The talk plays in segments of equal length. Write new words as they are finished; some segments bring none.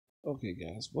Okay,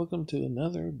 guys, welcome to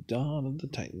another Dawn of the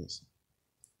Titans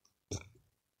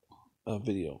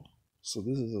video. So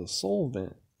this is a soul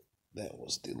event that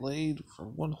was delayed for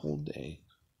one whole day.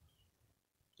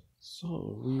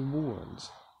 So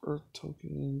rewards, Earth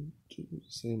token,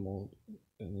 same old,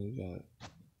 and then you got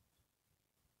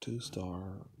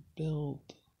 2-star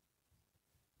build,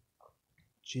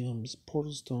 gems,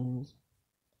 portal stones,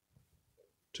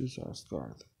 2-star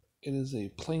scarf. It is a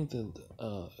plankton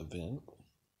event.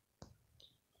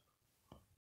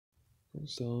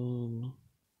 Stone.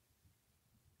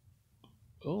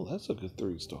 Oh, that's a good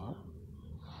 3-star.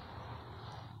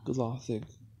 Galactic.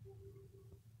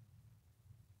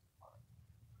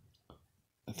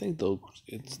 I think though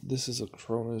this is a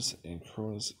Kronos, and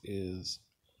Kronos is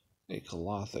a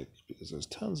Galactic because there's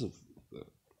tons of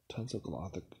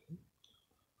Galactic.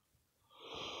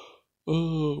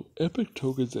 Oh, epic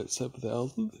tokens at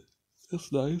 7,000.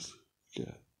 That's nice.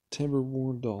 Yeah,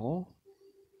 Timberworn Doll.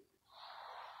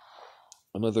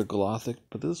 Another Galactic,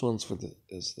 but this one's for the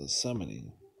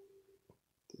summoning.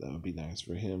 So that would be nice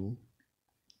for him.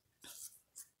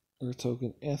 Earth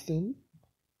token Ethan.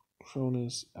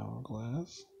 Cronus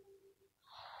Hourglass.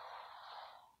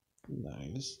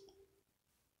 Nice.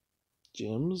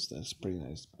 Gems, that's pretty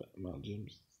nice amount of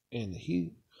gems. And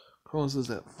Cronus is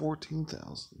at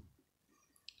 14,000.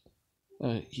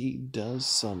 He does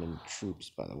summon troops,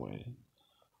 by the way.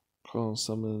 Cronus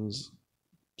summons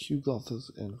Q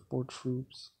Glothus and 4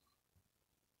 troops.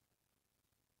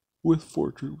 With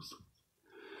 4 troops.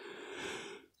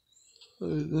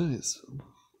 Nice.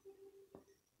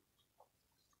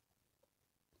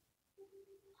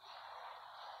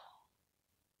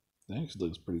 That actually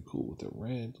looks pretty cool with the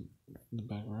red in the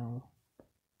background.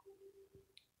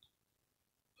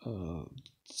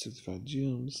 65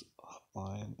 gems.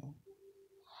 Line.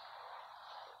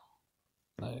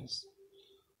 Nice.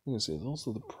 I'm gonna say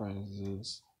also the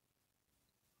prizes.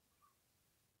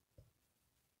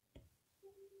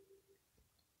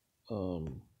 I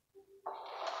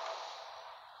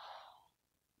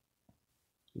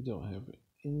don't have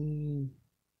any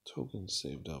tokens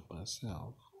saved up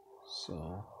myself,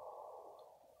 so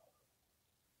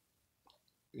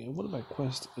yeah, one of my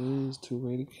quests is to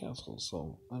raid a castle,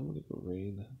 so I'm gonna go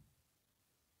raid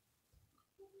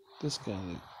this guy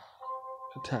that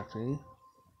attacked me.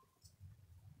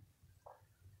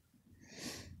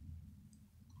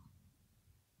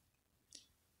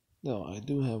 No, I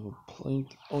do have a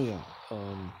plank. Oh yeah,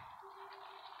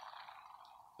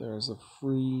 there's a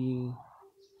free.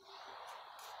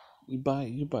 You buy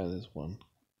this one,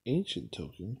 ancient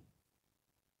token.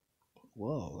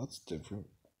 Whoa, that's different.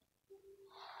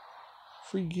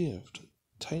 Free gift,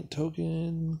 tight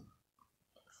token.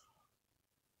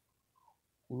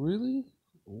 Really?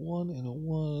 1 and a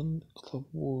 1 club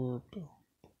warp.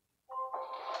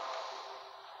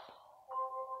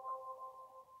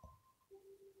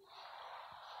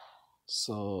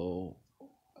 So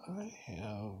I'm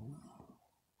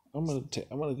gonna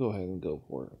go ahead and go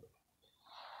for it.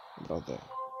 How about that?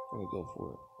 I'm gonna go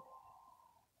for it.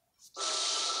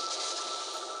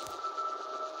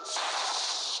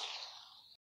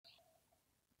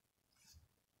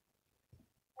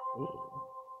 Ooh.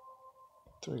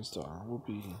 3-star will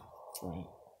be right.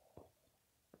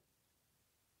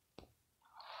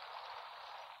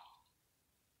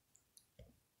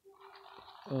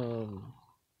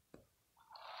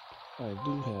 I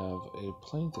do have a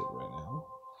plankton right now.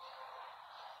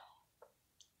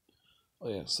 Oh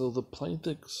yeah, so the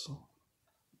planktons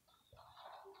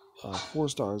 4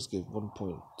 stars give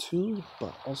 1.2,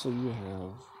 but also you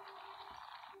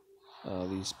have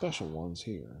these special ones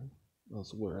here.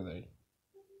 Where are they?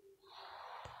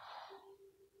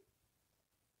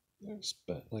 There's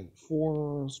like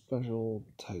 4 special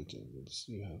titans.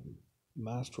 You have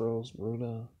Mastros,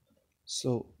 Runa,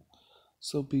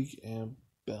 Soapbeak, and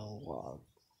Belbog.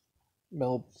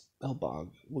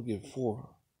 Belbog will give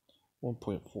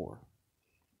 1.4.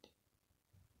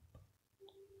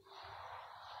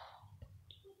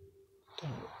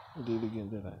 Damn it, I did it again,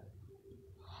 did I?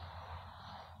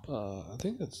 I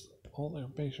think that's all the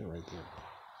information right there.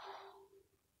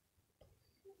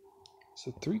 It's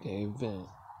a 3-day event,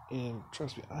 and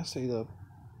trust me, I stayed up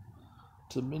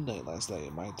to midnight last night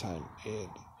at my time, and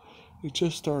it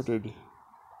just started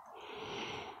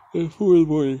at 4 in the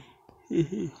morning.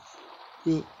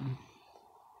 Yep.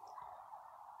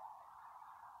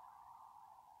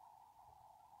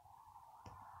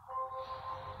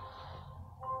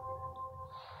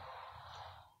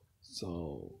 So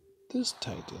this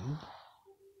titan,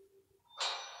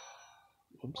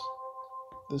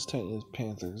 this titan is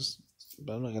Panthers,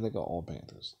 but I'm not gonna go all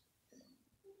Panthers.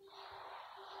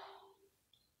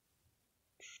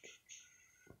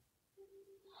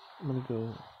 I'm gonna go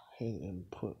ahead and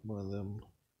put one of them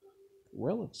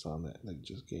relics on that they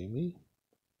just gave me.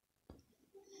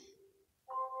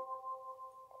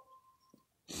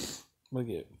 I'm gonna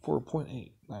get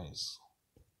 4.8. Nice.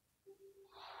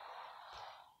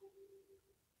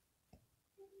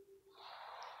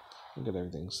 I got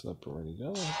everything set up and ready to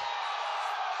go.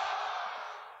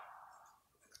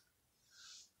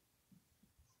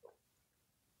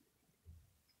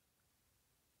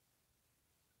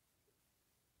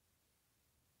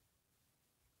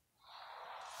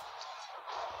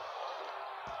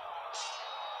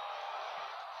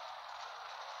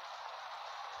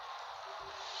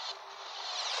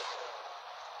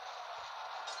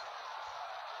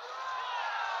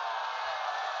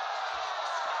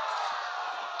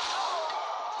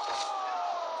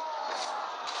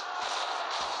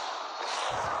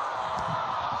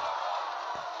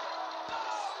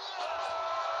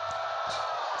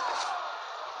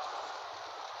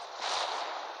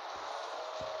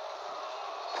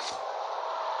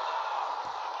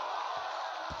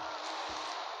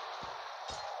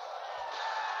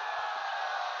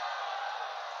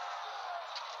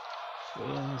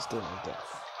 Yeah, it's still like that.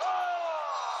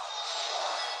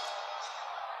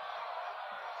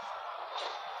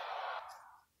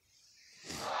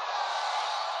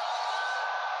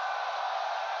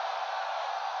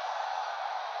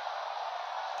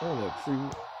 Oh, that free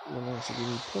one actually gave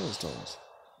me point stones.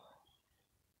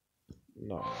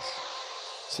 Nice.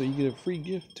 So you get a free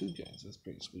gift too, guys. That's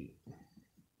pretty sweet.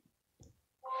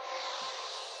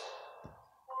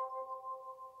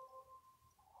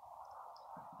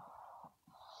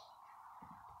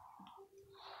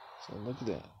 So look at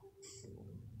that.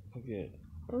 I get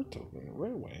Earth token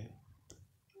right away.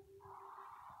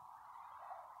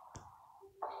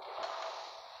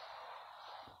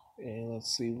 And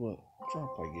let's see what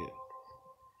drop I get.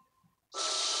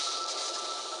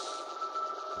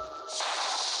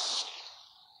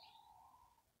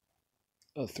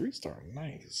 A 3-star,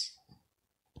 nice.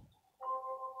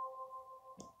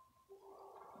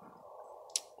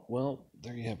 Well,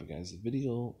 there you have it, guys. The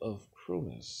video of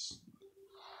Kronos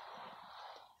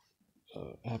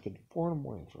happened 4 in the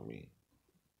morning for me.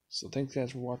 So thanks,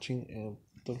 guys, for watching, and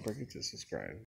don't forget to subscribe.